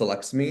someone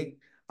selects me,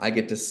 I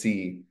get to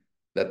see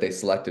that they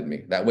selected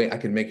me. That way I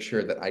can make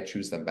sure that I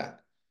choose them back.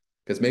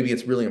 Because maybe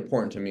it's really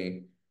important to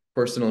me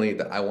personally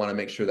that I want to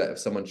make sure that if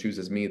someone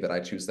chooses me, that I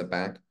choose them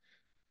back.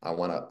 I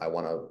want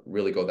to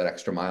really go that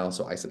extra mile.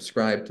 So I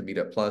subscribe to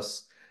Meetup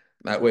Plus.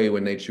 That way,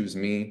 when they choose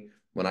me,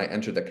 when I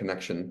enter the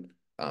connection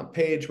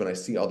page, when I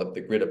see all the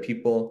grid of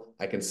people,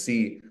 I can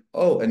see,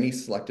 oh,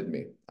 Anise selected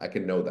me. I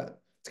can know that.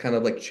 It's kind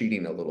of like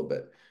cheating a little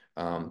bit,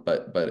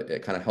 but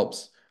it kind of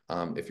helps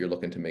if you're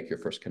looking to make your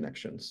first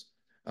connections.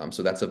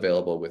 So that's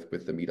available with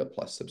the Meetup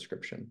Plus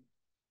subscription.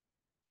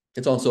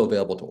 It's also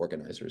available to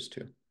organizers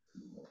too.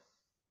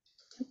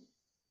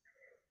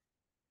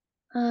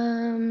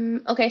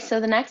 Okay, so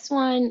next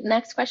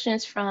question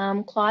is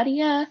from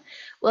Claudia.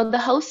 Will the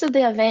host of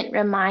the event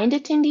remind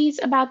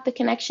attendees about the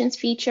connections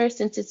feature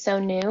since it's so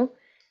new?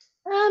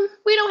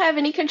 We don't have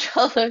any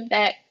control of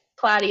that,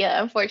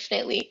 Claudia,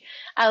 unfortunately.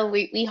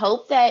 We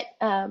hope that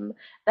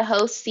the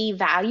hosts see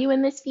value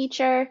in this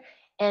feature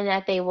and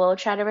that they will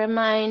try to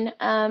remind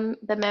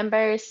the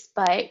members,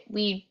 but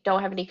we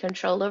don't have any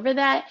control over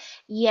that.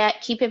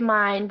 Yet, keep in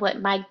mind what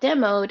Mike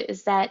demoed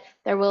is that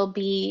there will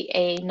be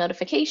a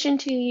notification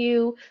to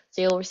you,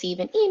 so you'll receive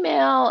an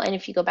email, and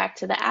if you go back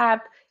to the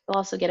app, you'll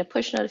also get a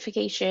push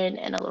notification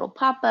and a little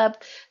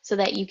pop-up so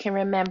that you can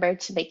remember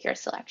to make your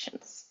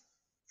selections.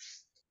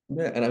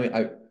 Yeah, and I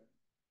mean,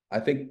 I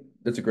think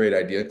that's a great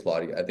idea,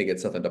 Claudia. I think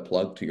it's something to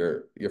plug to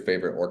your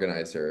favorite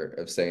organizer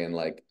of saying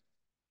like,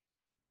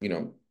 you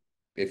know,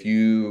 if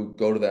you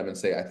go to them and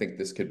say, I think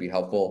this could be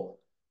helpful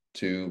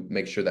to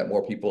make sure that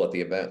more people at the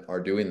event are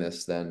doing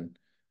this, then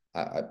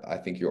I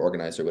think your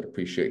organizer would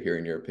appreciate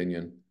hearing your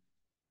opinion.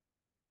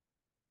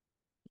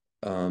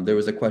 There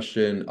was a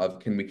question of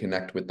can we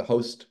connect with the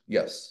host?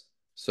 Yes.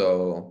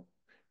 So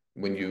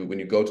when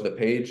you go to the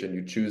page and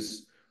you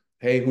choose,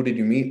 hey, who did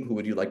you meet? Who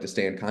would you like to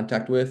stay in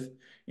contact with?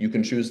 You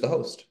can choose the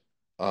host.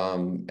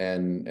 And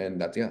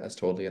that's yeah, that's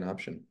totally an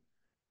option.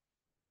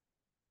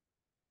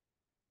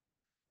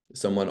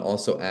 Someone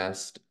also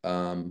asked,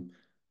 uh,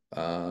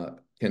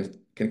 can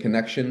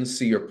connections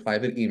see your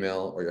private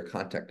email or your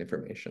contact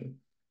information?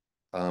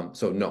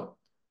 So no,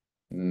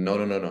 no,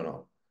 no, no,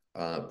 no,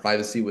 no.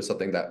 Privacy was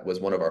something that was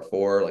one of our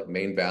four like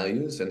main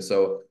values, and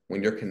so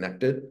when you're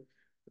connected,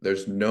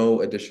 there's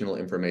no additional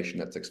information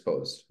that's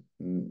exposed.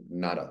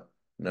 Nada,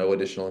 no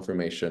additional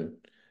information.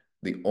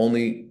 The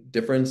only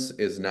difference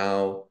is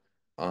now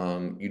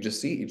you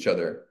just see each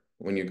other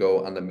when you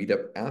go on the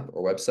Meetup app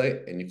or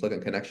website and you click on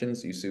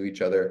connections. You see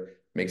each other.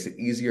 Makes it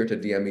easier to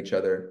DM each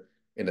other.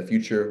 In the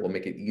future, we'll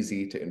make it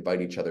easy to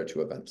invite each other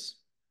to events.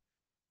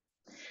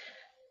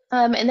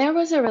 And there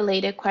was a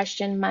related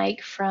question,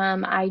 Mike,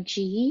 from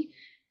IG.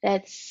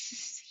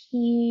 That's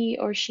he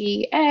or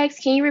she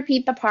asked, can you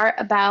repeat the part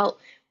about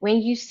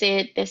when you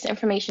said this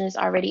information is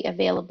already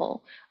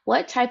available?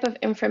 What type of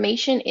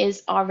information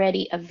is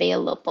already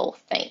available?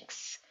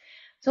 Thanks.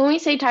 So when we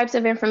say types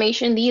of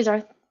information,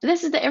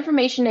 this is the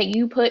information that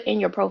you put in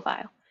your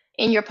profile,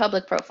 in your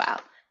public profile.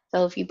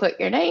 So if you put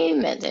your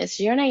name, then it's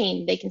your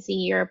name. They can see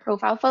your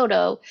profile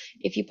photo.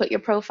 If you put your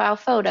profile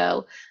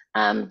photo,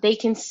 they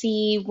can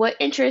see what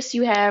interests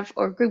you have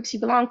or groups you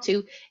belong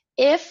to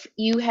if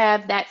you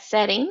have that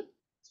setting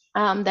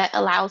that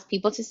allows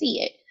people to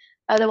see it.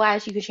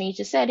 Otherwise, you can change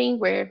the setting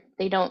where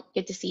they don't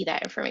get to see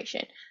that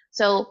information.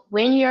 So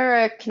when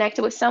you're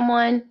connected with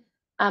someone,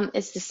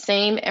 it's the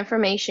same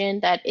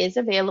information that is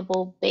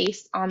available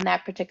based on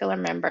that particular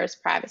member's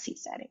privacy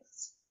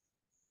settings.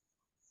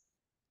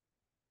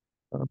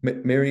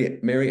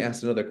 Mary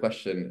asked another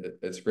question.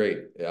 It's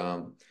great.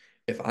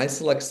 If I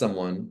select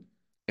someone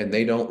and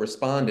they don't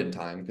respond in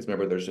time, because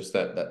remember, there's just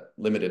that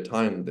limited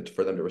time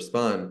for them to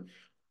respond,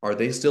 are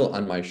they still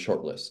on my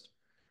short list?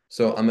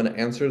 So I'm going to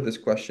answer this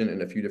question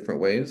in a few different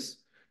ways.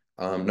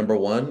 Number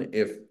one,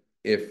 if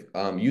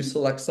you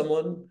select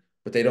someone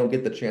but they don't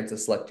get the chance to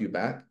select you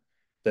back,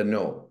 then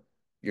no,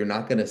 you're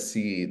not going to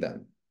see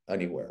them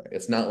anywhere.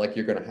 It's not like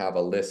you're going to have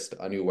a list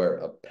anywhere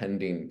of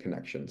pending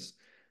connections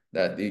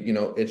that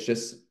it's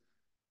just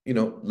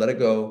let it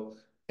go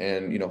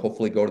and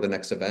hopefully go to the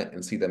next event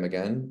and see them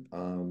again,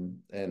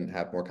 and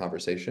have more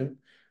conversation,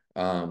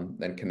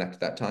 and connect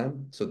that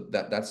time. So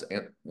that's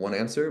one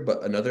answer.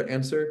 But another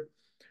answer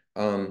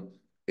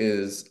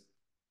is,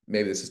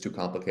 maybe this is too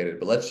complicated,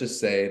 but let's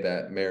just say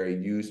that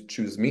Mary, you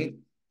choose me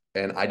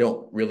and I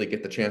don't really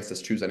get the chance to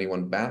choose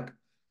anyone back,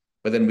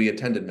 but then we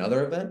attend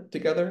another event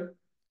together.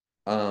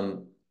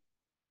 um,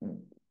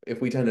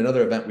 if we attend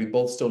another event, we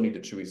both still need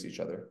to choose each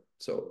other.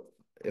 So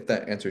if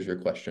that answers your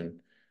question,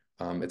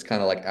 it's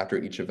kind of like after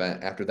each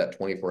event, after that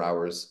 24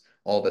 hours,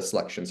 all the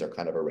selections are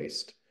kind of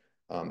erased,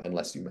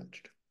 unless you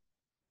matched.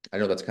 I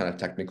know that's kind of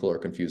technical or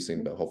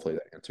confusing, but hopefully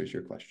that answers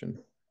your question.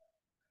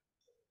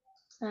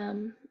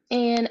 And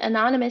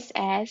Anonymous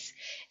asks,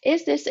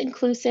 is this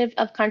inclusive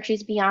of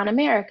countries beyond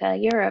America,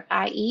 Europe,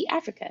 i.e.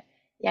 Africa?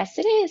 Yes,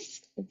 it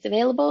is. It's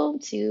available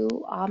to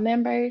all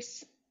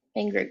members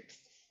and groups.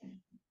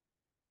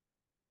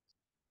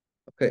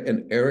 Okay,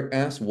 and Eric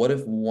asks, what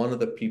if one of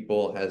the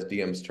people has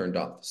DMs turned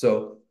off?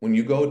 So when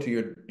you go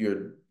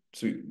to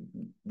so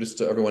just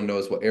so everyone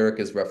knows what Eric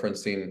is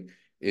referencing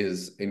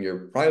is in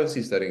your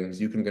privacy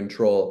settings, you can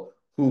control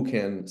who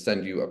can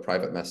send you a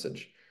private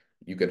message.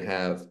 You can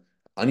have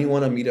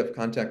anyone on Meetup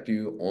contact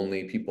you,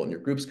 only people in your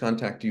groups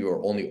contact you,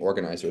 or only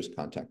organizers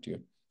contact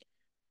you.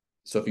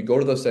 So if you go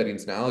to those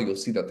settings now, you'll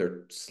see that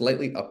they're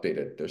slightly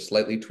updated, they're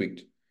slightly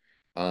tweaked.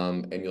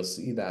 And you'll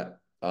see that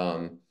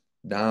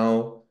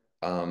now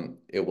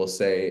it will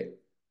say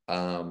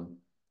or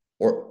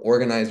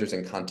organizers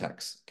and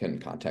contacts can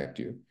contact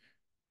you,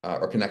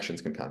 or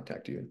connections can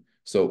contact you.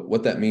 So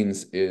what that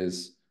means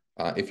is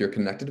if you're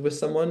connected with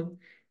someone,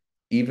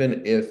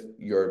 even if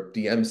your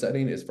DM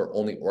setting is for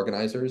only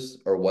organizers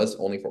or was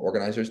only for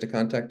organizers to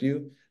contact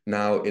you,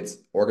 now it's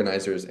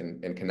organizers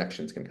and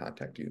connections can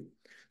contact you.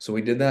 So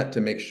we did that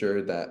to make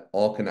sure that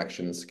all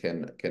connections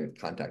can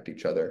contact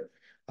each other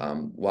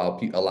while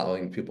pe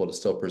allowing people to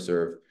still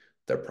preserve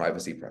their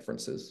privacy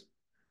preferences.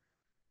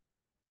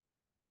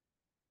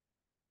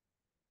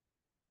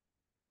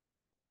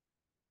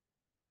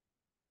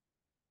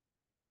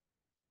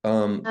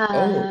 Oh,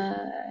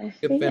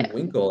 Skip Van Yeah.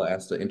 Winkle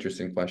asked an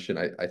interesting question.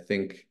 I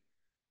think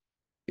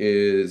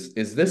is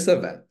this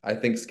event. I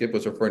think Skip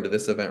was referring to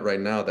this event right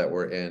now that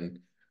we're in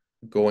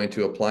going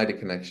to apply to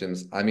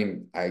connections. I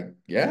mean,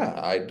 yeah,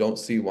 I don't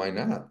see why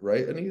not,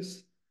 right,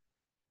 Anise?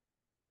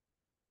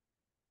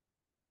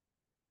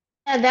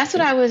 Yeah, I that's what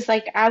think, I was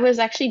like. I was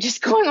actually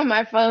just going on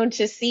my phone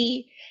to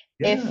see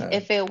yeah,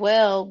 if it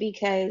will,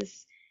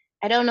 because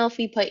I don't know if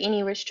we put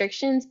any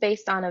restrictions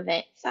based on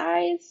event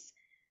size.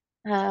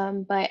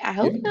 But I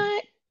hope yeah.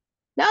 not.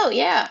 No,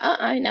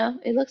 yeah, no.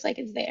 It looks like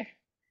it's there.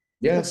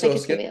 Yeah, Looks like so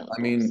it's Skip, I available.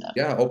 So mean,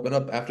 yeah, open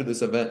up after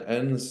this event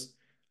ends.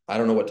 I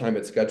don't know what time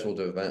it's scheduled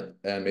to event,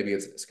 and maybe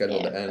it's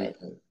scheduled yeah, to end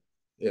but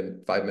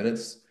in 5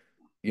 minutes.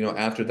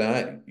 After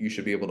that, you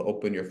should be able to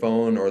open your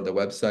phone or the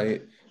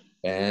website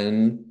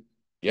and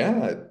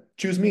yeah,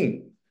 choose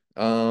me.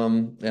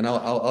 And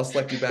I'll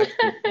select you back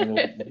and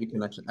we'll be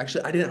connection.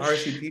 Actually, I didn't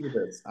RSVP to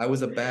this. I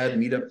was a bad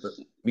meetup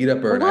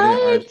bird. I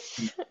didn't what?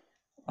 RSVP.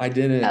 I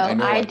didn't. I Oh,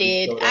 know I I just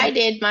did. showed I up.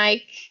 did,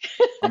 Mike.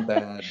 I'm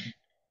bad.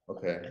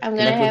 Okay. I'm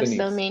gonna Connect with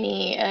have so Denise.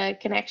 many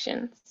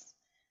connections.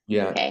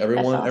 Yeah, Okay, that's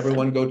awesome.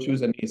 everyone go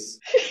choose a niece.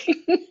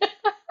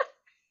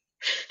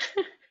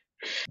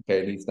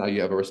 Okay, niece, now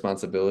you have a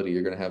responsibility.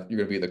 You're gonna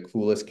be the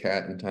coolest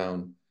cat in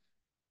town.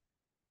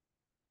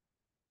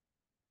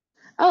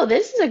 Oh,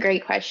 this is a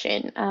great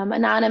question.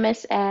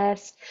 Anonymous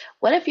asks,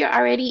 what if you're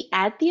already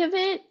at the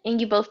event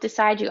and you both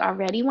decide you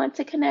already want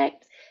to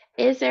connect?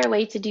 Is there a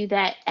way to do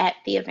that at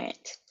the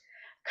event?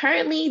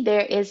 Currently,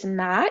 there is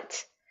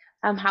not.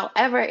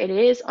 However, it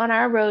is on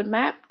our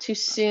roadmap to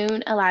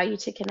soon allow you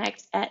to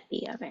connect at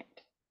the event.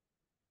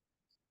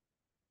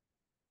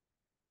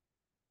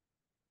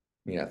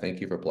 Yeah,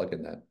 thank you for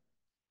plugging that.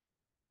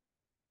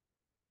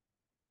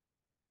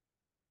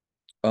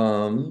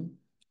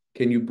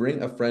 Can you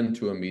bring a friend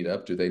to a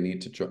meetup? Do they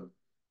need to join?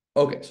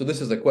 Okay, so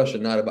this is a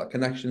question not about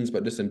connections,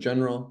 but just in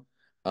general.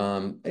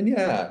 And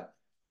yeah,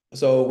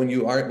 so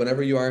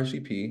whenever you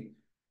RSVP,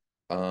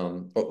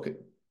 okay,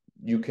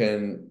 you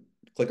can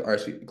click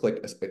RSVP,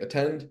 click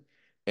attend,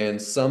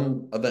 and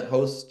some event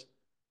hosts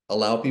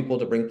allow people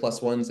to bring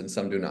plus ones and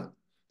some do not.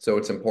 So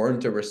it's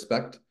important to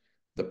respect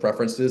the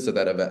preferences of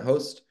that event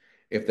host.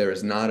 If there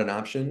is not an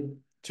option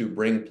to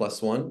bring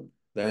plus one,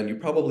 then you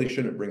probably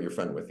shouldn't bring your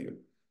friend with you.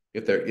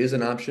 If there is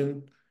an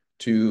option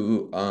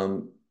to,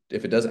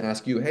 if it does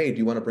ask you, hey, do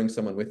you want to bring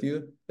someone with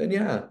you? Then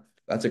yeah,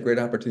 that's a great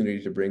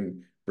opportunity to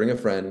bring a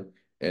friend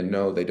and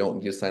no, they don't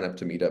need to sign up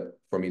to Meetup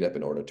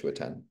in order to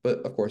attend. But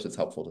of course, it's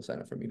helpful to sign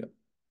up for Meetup.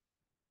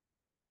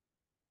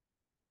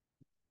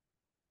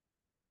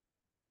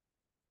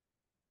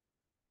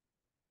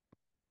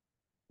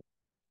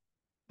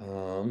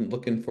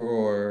 Looking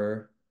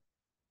for,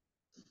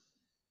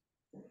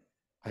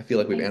 I feel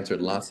like we've I,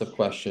 answered lots of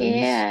questions.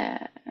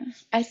 yeah,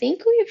 I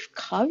think we've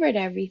covered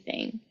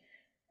everything.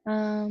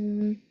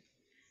 Um,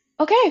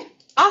 okay,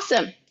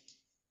 awesome.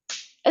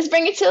 Let's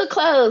bring it to a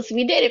close.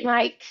 We did it,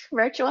 Mike.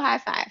 Virtual high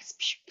fives.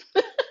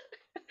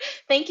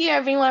 Thank you,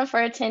 everyone,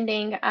 for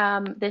attending.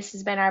 This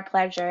has been our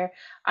pleasure.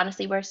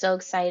 Honestly, we're so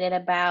excited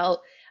about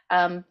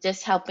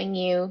just helping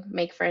you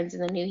make friends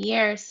in the new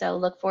year. So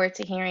look forward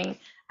to hearing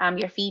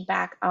your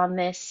feedback on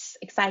this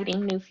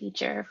exciting new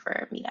feature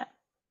for Meetup.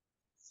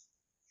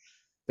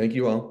 Thank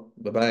you all.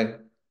 Bye-bye. Bye.